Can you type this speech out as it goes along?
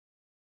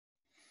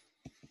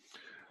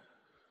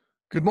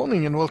Good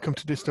morning and welcome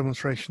to this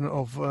demonstration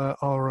of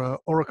our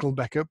Oracle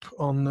backup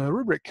on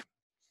Rubrik.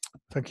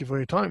 Thank you for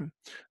your time.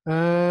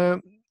 I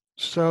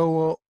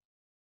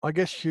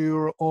guess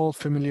you're all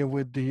familiar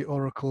with the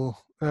Oracle,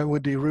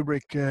 with the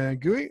Rubrik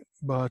GUI,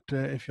 but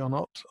if you're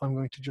not, I'm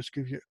going to just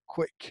give you a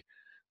quick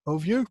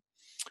overview.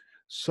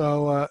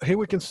 So here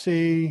we can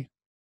see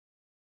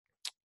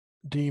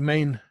the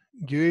main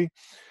GUI.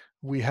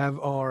 We have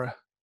our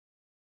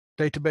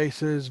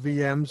databases,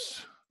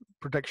 VMs,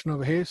 protection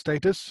over here,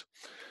 status.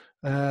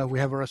 We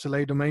have our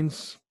SLA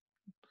domains.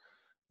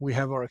 We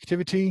have our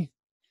activity.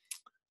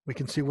 We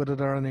can see whether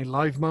there are any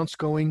live mounts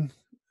going.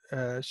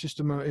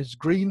 System is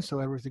green, so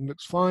everything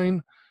looks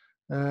fine,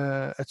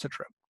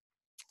 etc.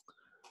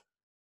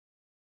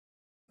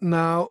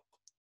 Now,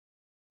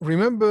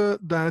 remember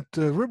that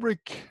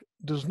Rubrik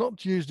does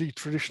not use the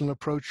traditional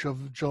approach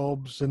of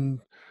jobs and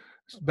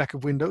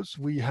backup windows.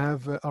 We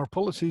have our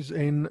policies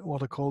in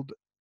what are called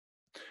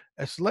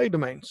SLA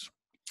domains.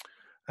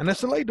 An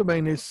SLA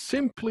domain is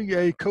simply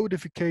a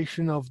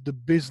codification of the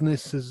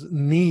business's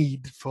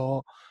need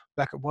for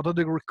backup. What are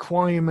the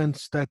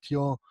requirements that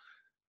your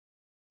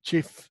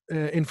chief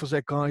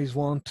infosec guys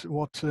want?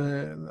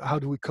 How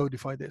do we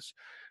codify this?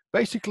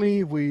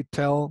 Basically, we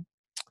tell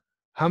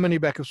how many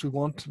backups we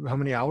want, how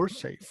many hours,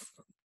 say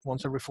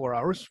once every 4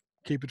 hours,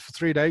 keep it for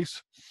 3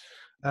 days.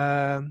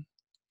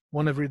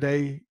 One every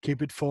day,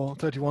 keep it for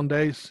 31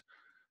 days.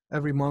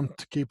 Every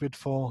month, keep it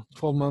for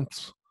 12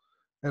 months.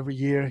 Every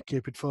year,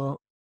 keep it for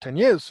 10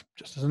 years,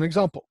 just as an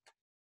example.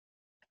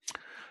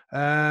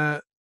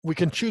 We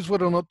can choose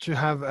whether or not to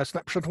have a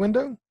snapshot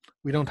window.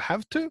 We don't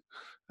have to.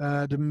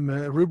 The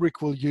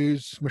Rubrik will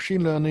use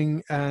machine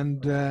learning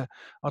and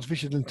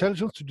artificial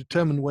intelligence to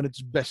determine when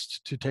it's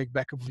best to take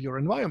backup of your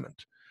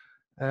environment.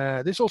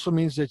 This also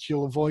means that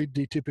you'll avoid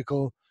the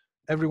typical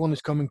everyone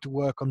is coming to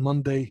work on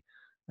Monday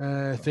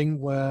thing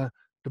where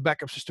the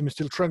backup system is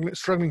still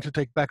struggling to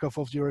take backup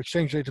of your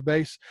Exchange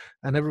database,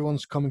 and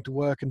everyone's coming to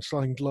work and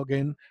starting to log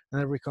in,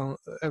 and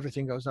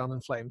everything goes down in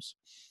flames.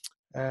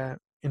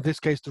 In this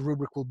case, the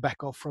Rubrik will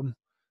back off from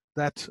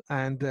that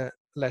and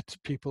let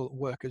people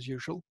work as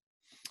usual.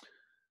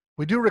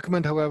 We do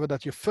recommend, however,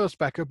 that your first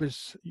backup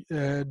is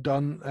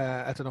done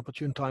at an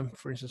opportune time,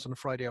 for instance, on a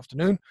Friday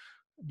afternoon,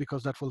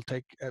 because that will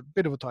take a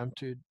bit of a time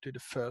to do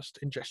the first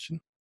ingestion.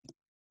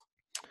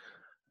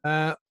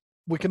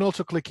 We can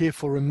also click here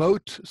for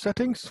remote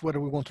settings, whether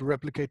we want to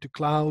replicate to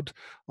cloud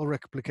or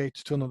replicate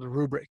to another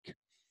Rubrik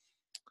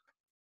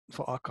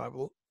for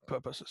archival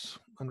purposes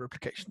and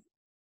replication.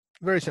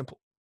 Very simple.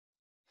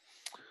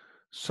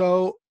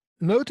 So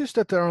notice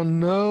that there are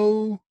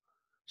no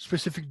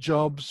specific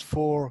jobs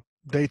for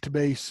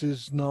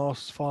databases,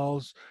 NAS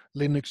files,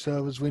 Linux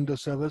servers,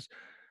 Windows servers.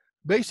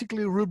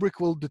 Basically, Rubrik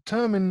will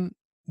determine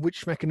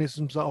which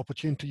mechanisms are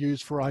opportune to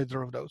use for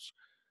either of those.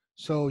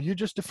 So you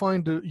just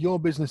define your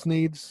business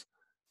needs,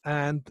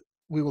 and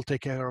we will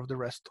take care of the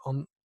rest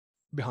on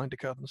behind the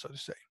curtain, so to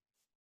say.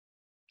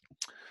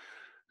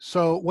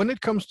 So when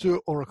it comes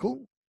to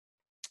Oracle,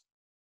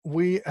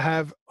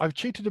 I've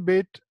cheated a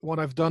bit. What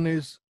I've done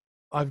is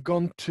I've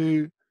gone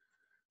to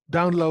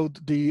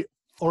download the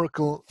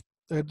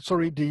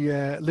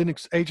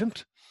Linux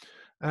agent.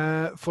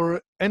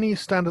 For any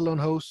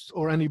standalone host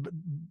or any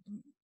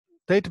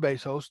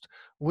database host,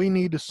 we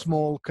need a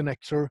small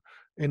connector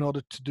in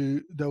order to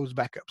do those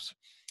backups.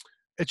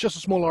 It's just a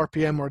small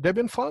RPM or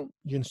Debian file.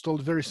 You install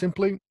it very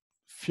simply,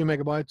 few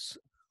megabytes,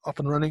 up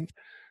and running.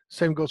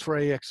 Same goes for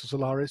AX or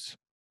Solaris.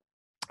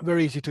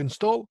 Very easy to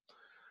install.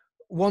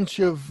 Once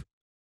you've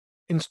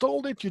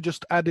installed it, you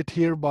just add it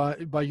here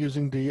by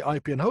using the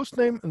IP and host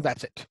name, and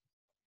that's it.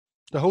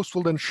 The host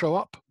will then show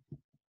up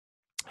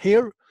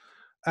here,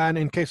 and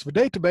in case of a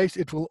database,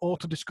 it will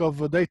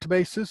auto-discover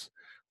databases.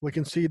 We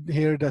can see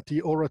here that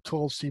the Aura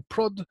 12c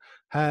prod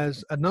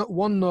has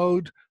one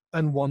node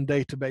and one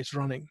database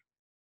running.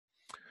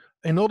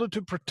 In order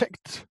to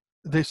protect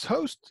this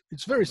host,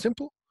 it's very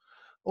simple.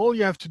 All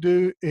you have to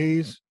do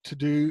is to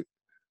do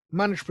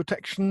manage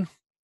protection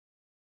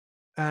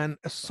and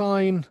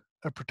assign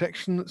a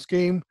protection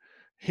scheme.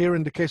 Here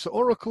in the case of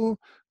Oracle,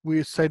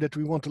 we say that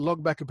we want to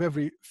log backup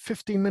every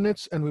 15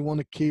 minutes and we want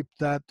to keep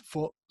that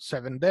for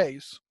 7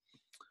 days.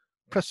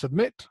 Press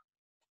submit.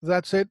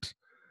 That's it.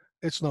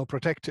 It's now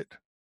protected.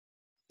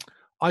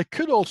 I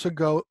could also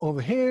go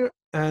over here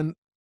and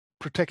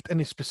protect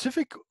any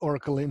specific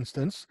Oracle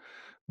instance,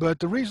 but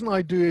the reason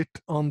I do it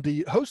on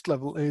the host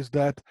level is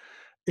that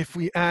if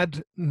we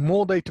add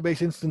more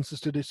database instances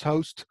to this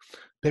host,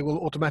 they will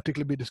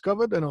automatically be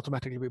discovered and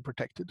automatically be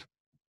protected.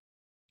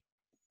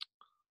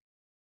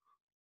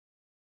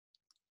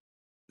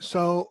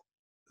 So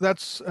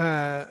that's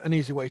an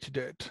easy way to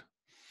do it.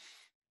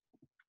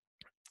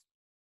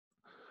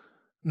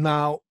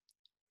 Now,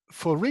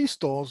 for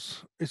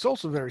restores, it's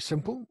also very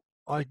simple.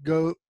 I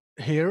go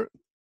here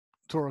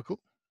to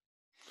Oracle,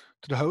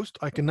 to the host.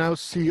 I can now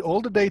see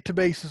all the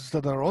databases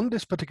that are on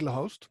this particular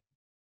host.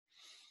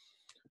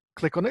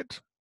 Click on it,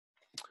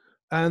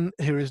 and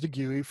here is the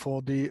GUI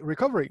for the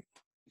recovery.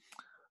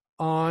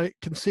 I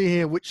can see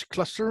here which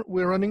cluster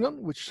we're running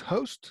on, which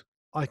host.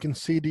 I can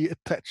see the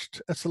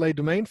attached SLA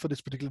domain for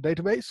this particular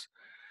database.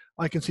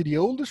 I can see the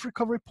oldest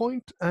recovery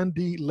point and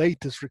the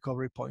latest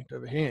recovery point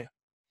over here.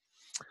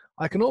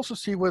 I can also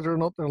see whether or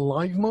not there are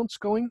live mounts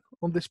going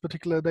on this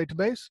particular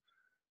database.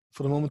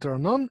 For the moment, there are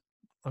none.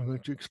 I'm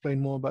going to explain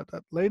more about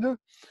that later.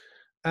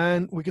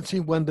 And we can see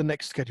when the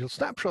next scheduled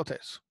snapshot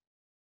is.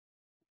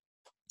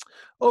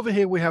 Over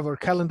here, we have our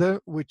calendar,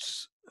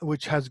 which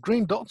has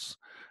green dots.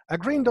 A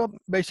green dot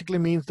basically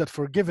means that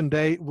for a given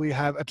day, we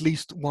have at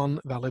least one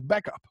valid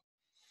backup.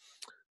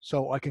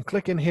 So I can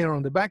click in here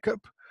on the backup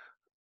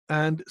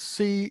and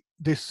see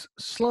this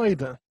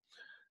slider.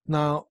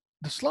 Now,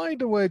 the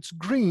slider where it's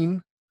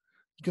green,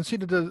 you can see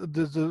that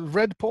there's a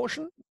red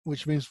portion,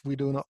 which means we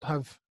do not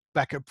have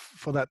backup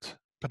for that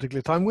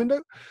particular time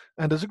window.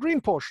 And there's a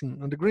green portion,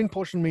 and the green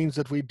portion means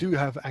that we do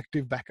have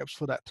active backups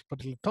for that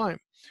particular time.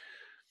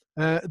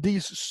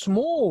 These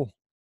small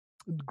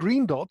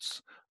green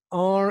dots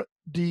are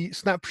the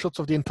snapshots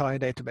of the entire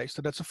database.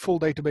 So that's a full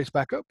database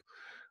backup.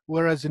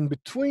 Whereas in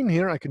between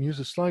here, I can use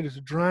a slider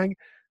to drag,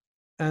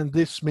 and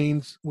this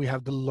means we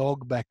have the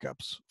log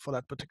backups for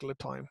that particular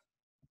time.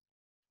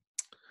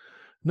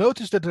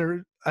 Notice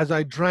that as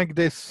I drag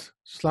this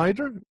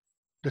slider,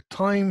 the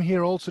time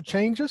here also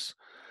changes.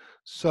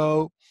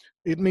 So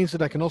it means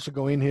that I can also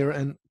go in here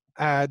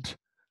and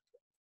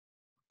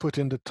put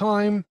in the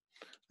time,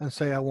 and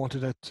say I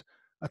wanted it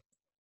at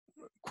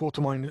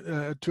quarter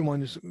to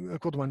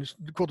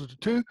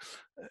 2,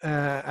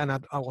 and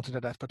I wanted it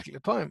at that particular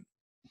time.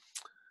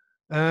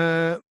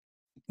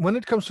 When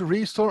it comes to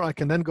restore, I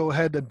can then go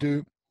ahead and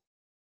do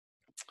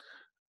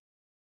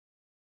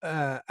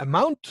a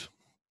mount,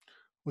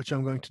 which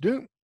I'm going to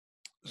do.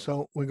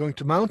 So we're going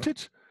to mount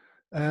it.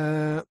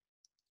 A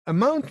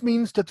mount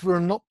means that we're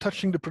not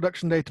touching the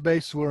production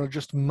database, we're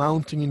just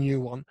mounting a new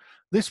one.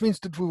 This means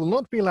that we will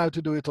not be allowed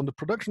to do it on the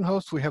production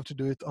host, we have to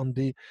do it on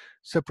the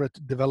separate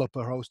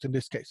developer host in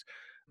this case.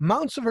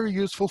 Mounts are very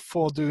useful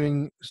for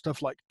doing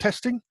stuff like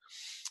testing,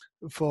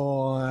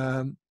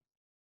 for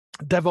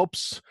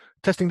DevOps,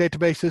 testing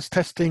databases,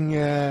 testing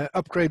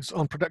upgrades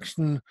on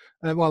production,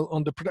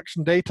 on the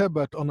production data,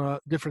 but on a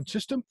different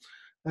system.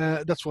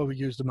 That's why we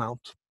use the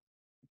mount.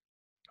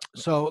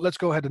 So let's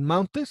go ahead and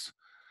mount this.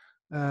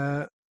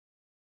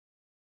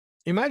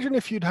 Imagine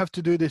if you'd have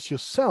to do this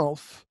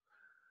yourself,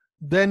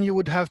 then you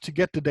would have to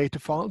get the data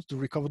files, to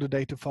recover the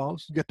data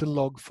files, get the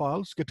log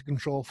files, get the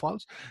control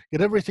files, get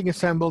everything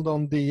assembled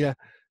on the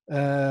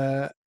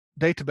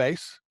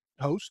database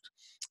host,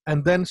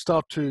 and then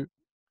start to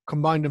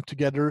combine them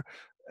together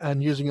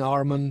and using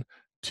Arman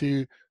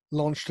to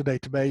launch the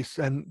database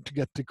and to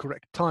get the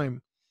correct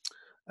time.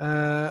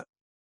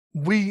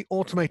 We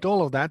automate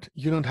all of that.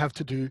 You don't have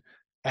to do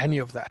any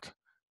of that.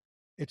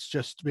 It's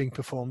just being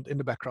performed in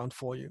the background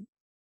for you.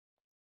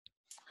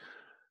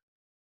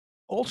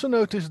 Also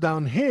notice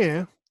down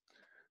here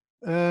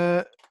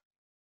that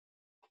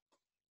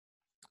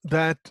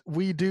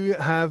we do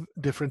have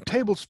different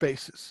table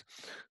spaces.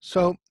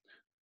 So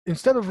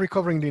instead of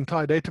recovering the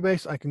entire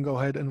database, I can go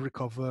ahead and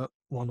recover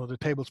one of the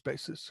table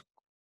spaces.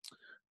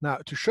 Now,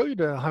 to show you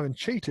that I haven't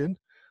cheated,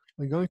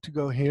 we're going to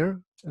go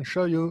here and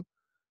show you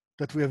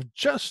that we have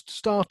just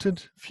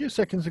started, a few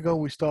seconds ago,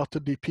 we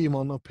started the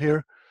PMON up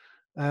here.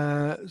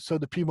 So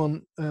the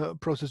PMON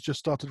process just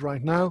started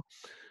right now.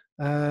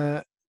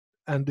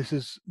 And this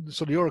is,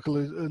 so the Oracle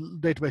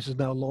database is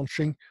now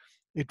launching.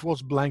 It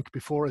was blank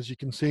before, as you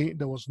can see,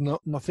 there was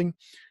nothing.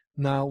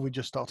 Now we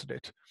just started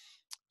it.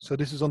 So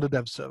this is on the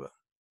dev server.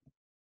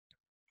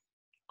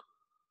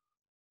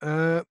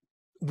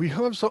 We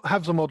have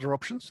some other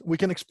options. We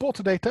can export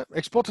the data.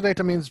 Export the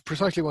data means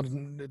precisely what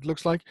it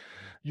looks like.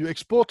 You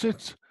export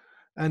it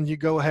and you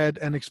go ahead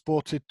and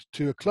export it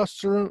to a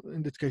cluster,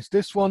 in this case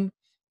this one.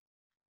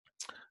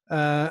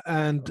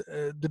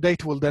 The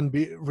data will then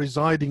be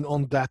residing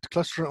on that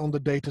cluster, on the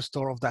data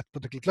store of that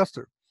particular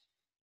cluster.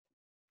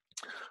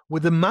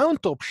 With the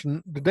mount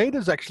option, the data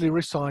is actually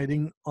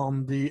residing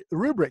on the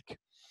Rubrik.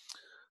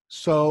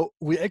 So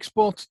we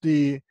export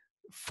the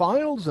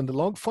files and the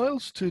log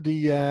files to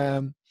the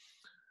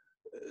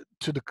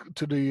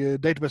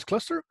database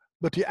cluster,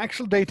 but the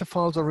actual data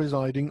files are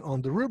residing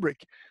on the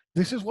Rubrik.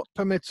 This is what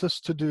permits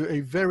us to do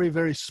a very,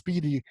 very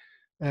speedy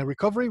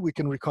recovery. We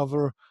can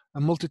recover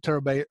a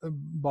multi-terabyte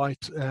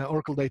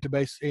Oracle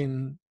database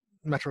in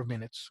a matter of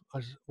minutes,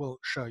 as we'll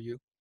show you.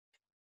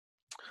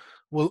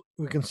 Well,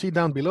 we can see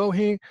down below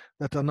here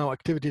that there are now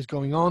activities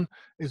going on.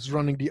 It's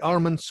running the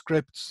Arman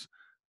scripts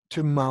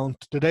to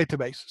mount the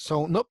database.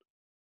 So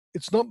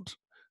it's not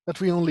that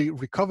we only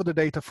recover the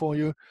data for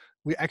you,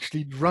 we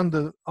actually run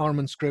the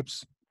Arman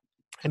scripts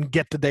and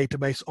get the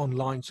database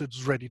online so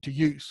it's ready to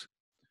use.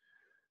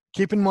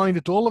 Keep in mind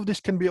that all of this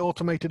can be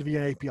automated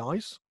via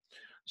APIs.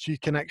 So you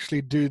can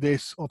actually do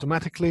this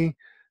automatically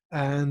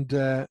and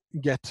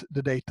get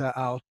the data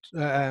out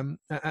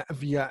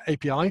via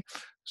API.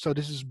 So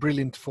this is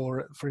brilliant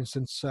for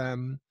instance,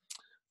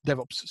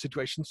 DevOps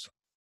situations.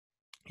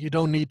 You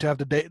don't need to have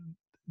the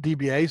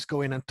DBAs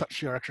go in and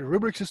touch your actual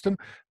Rubrik system.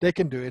 They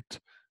can do it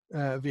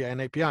via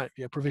an API,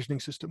 via provisioning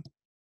system.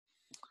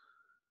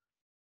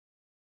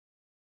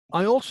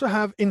 I also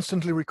have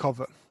instantly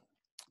recover.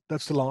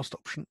 That's the last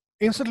option.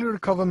 Instantly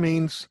recover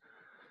means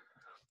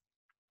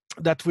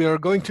that we are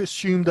going to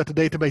assume that the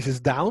database is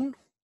down.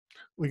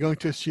 We're going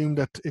to assume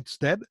that it's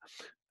dead,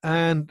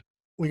 and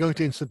we're going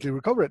to instantly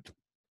recover it.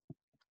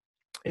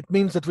 It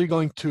means that we're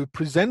going to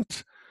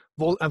present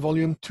a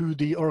volume to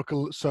the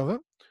Oracle server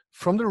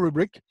from the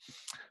Rubrik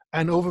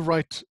and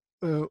overwrite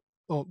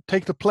or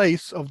take the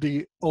place of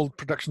the old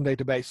production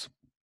database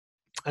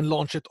and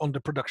launch it on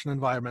the production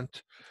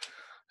environment.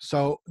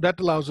 So that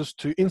allows us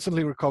to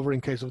instantly recover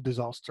in case of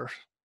disaster.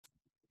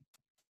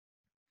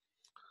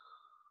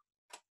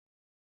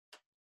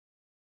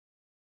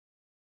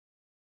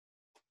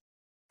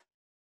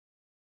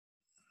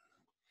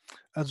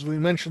 As we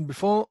mentioned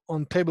before,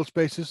 on table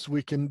spaces,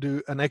 we can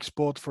do an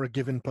export for a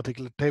given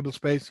particular table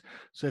space.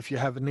 So if you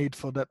have a need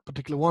for that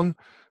particular one,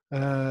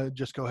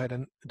 just go ahead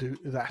and do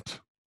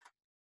that.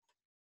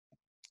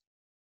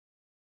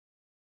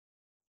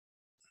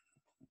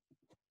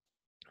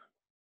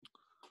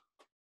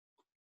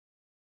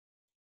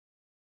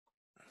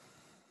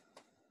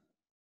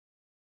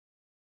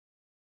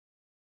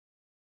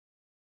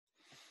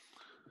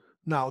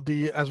 Now,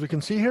 as we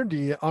can see here,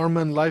 the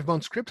RMAN live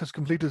mount script has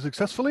completed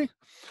successfully.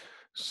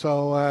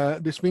 So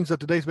this means that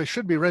the database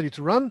should be ready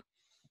to run.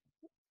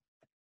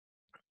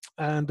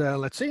 And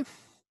let's see.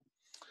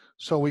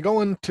 So we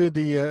go into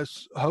the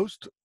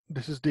host.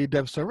 This is the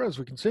dev server, as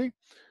we can see.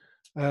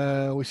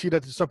 We see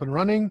that it's up and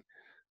running.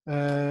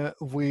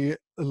 We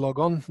log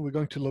on. We're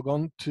going to log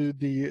on to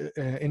the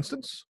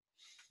instance.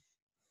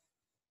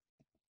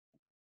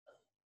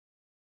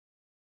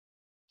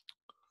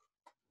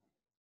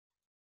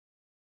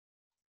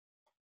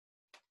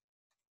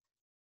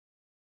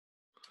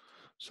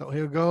 So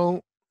here we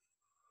go.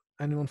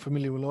 Anyone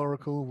familiar with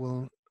Oracle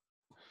will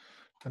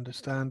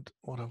understand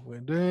what we're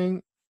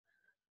doing.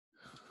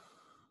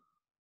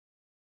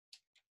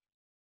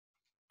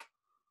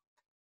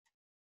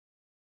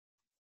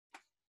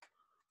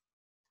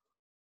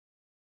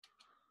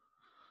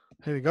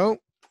 Here we go.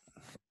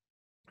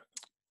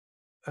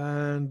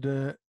 And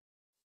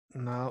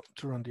now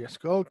to run the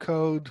SQL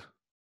code.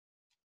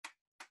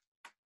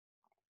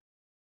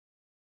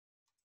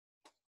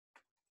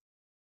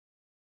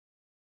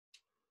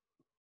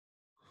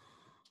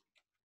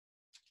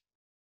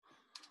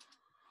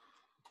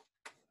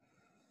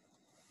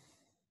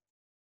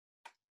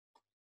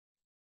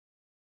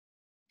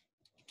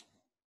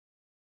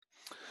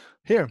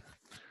 Here.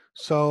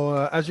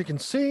 So as you can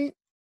see,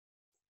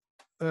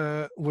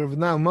 we've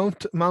now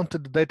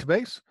mounted the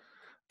database,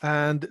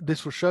 and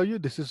this will show you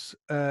this is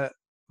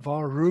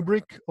var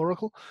Rubrik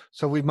Oracle.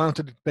 So we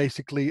mounted it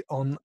basically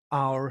on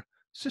our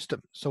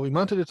system. So we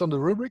mounted it on the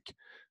Rubrik.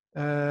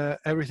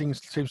 Everything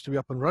seems to be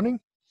up and running.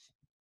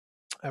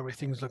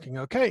 Everything's looking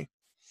okay.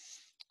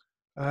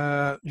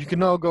 You can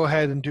now go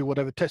ahead and do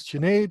whatever tests you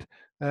need,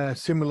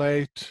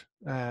 simulate,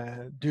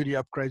 do the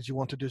upgrades you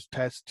want to do,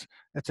 test,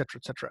 etc.,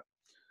 etc.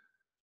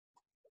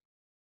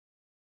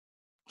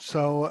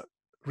 So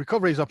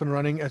recovery is up and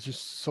running. As you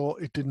saw,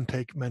 it didn't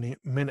take many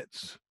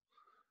minutes.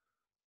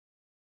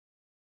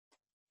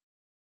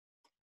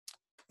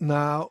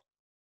 Now,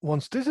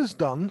 once this is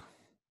done,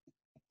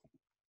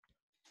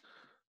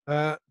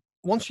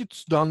 once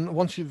it's done,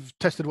 once you've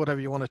tested whatever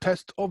you want to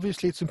test,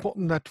 obviously it's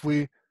important that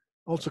we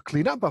also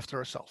clean up after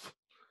ourselves.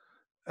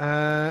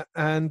 What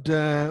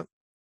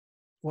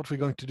we're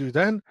going to do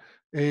then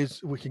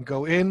is we can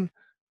go in,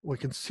 we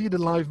can see the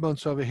live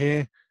mounts over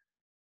here.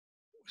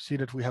 See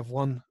that we have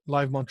one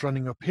live mount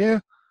running up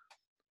here,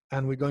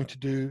 and we're going to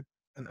do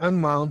an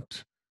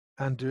unmount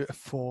and do a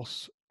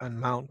force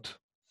unmount.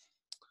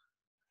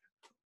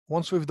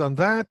 Once we've done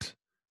that,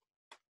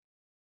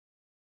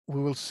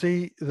 we will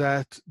see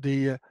that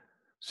the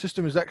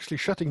system is actually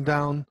shutting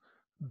down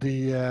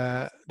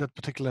that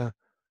particular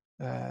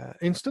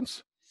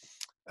instance,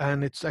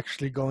 and it's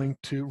actually going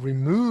to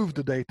remove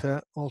the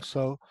data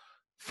also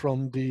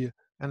from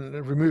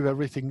and remove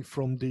everything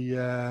from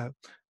the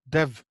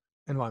dev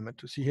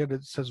environment. You see here that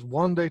it says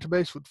one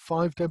database with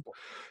 5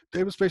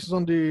 table spaces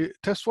on the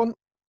test one.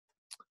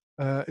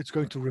 It's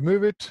going to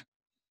remove it.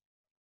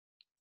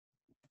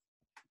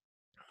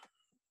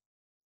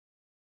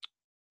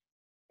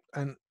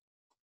 And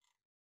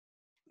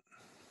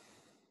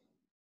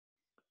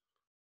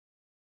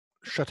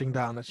shutting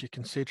down, as you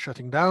can see, it's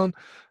shutting down.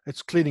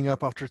 It's cleaning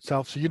up after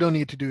itself, so you don't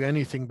need to do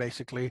anything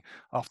basically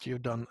after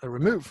you've done a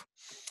remove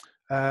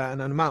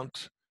and an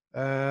amount.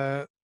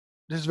 This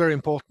is very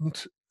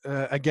important.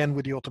 Again,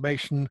 with the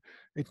automation,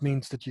 it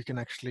means that you can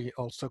actually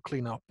also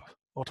clean up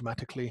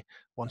automatically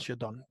once you're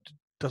done. It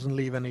doesn't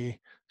leave any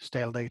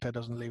stale data,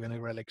 doesn't leave any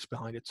relics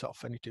behind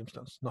itself, any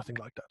tombstones, nothing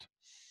like that.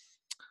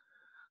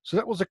 So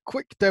that was a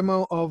quick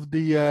demo of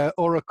the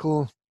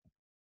Oracle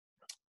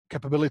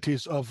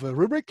capabilities of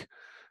Rubrik.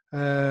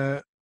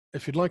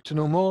 If you'd like to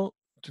know more,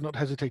 do not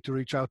hesitate to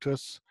reach out to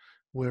us.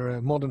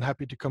 We're more than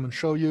happy to come and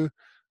show you.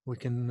 We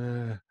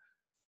can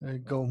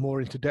go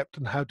more into depth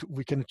on how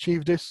we can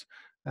achieve this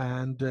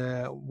and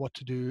what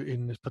to do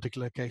in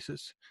particular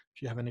cases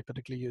if you have any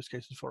particular use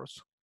cases for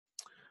us.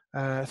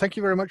 Thank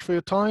you very much for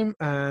your time,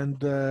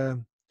 and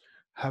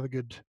have a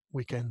good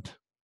weekend.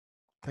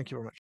 Thank you very much.